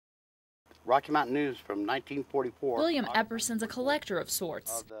Rocky Mountain News from 1944. William Epperson's a collector of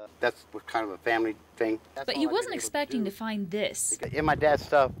sorts. That's kind of a family thing. But he wasn't expecting to find this. In my dad's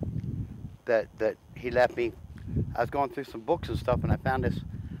stuff that he left me, I was going through some books and stuff, and I found this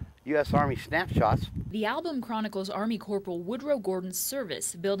U.S. Army snapshots. The album chronicles Army Corporal Woodrow Gordon's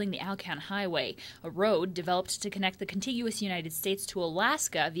service building the Alcan Highway, a road developed to connect the contiguous United States to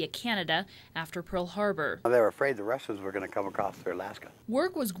Alaska via Canada after Pearl Harbor. They were afraid the Russians were going to come across through Alaska.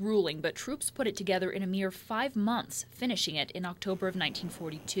 Work was grueling, but troops put it together in a mere 5 months, finishing it in October of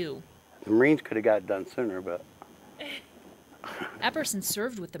 1942. The Marines could have got it done sooner, but... Epperson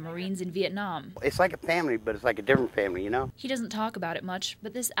served with the Marines in Vietnam. It's like a family, but it's like a different family, you know? He doesn't talk about it much,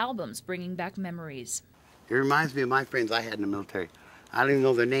 but this album's bringing back memories. It reminds me of my friends I had in the military. I don't even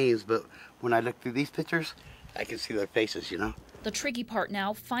know their names, but when I look through these pictures, I can see their faces, you know? The tricky part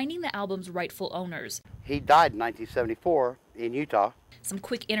now, finding the album's rightful owners. He died in 1974 in Utah. Some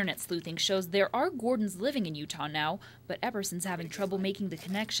quick internet sleuthing shows there are Gordons living in Utah now, but Epperson's having trouble making the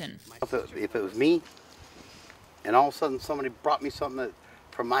connection. If it was me, and all of a sudden somebody brought me something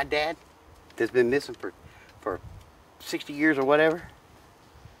from my dad that's been missing for 60 years or whatever,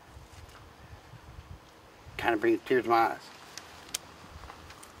 kind of brings tears to my eyes.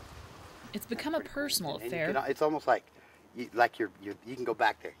 It's become a personal affair. You know, it's almost like you can go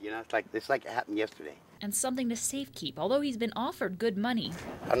back there. You know, it's like it happened yesterday. And something to safekeep, although he's been offered good money.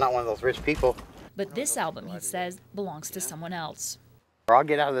 I'm not one of those rich people. But this album, he says, belongs to someone else. Or I'll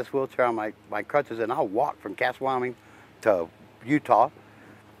get out of this wheelchair on my crutches and I'll walk from Casper, Wyoming to Utah.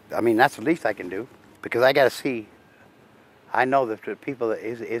 I mean, that's the least I can do, because I got to see. I know that the people that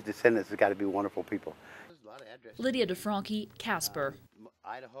his descendants have got to be wonderful people. Lydia DeFranchi, Casper.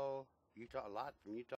 Idaho, Utah, a lot from Utah.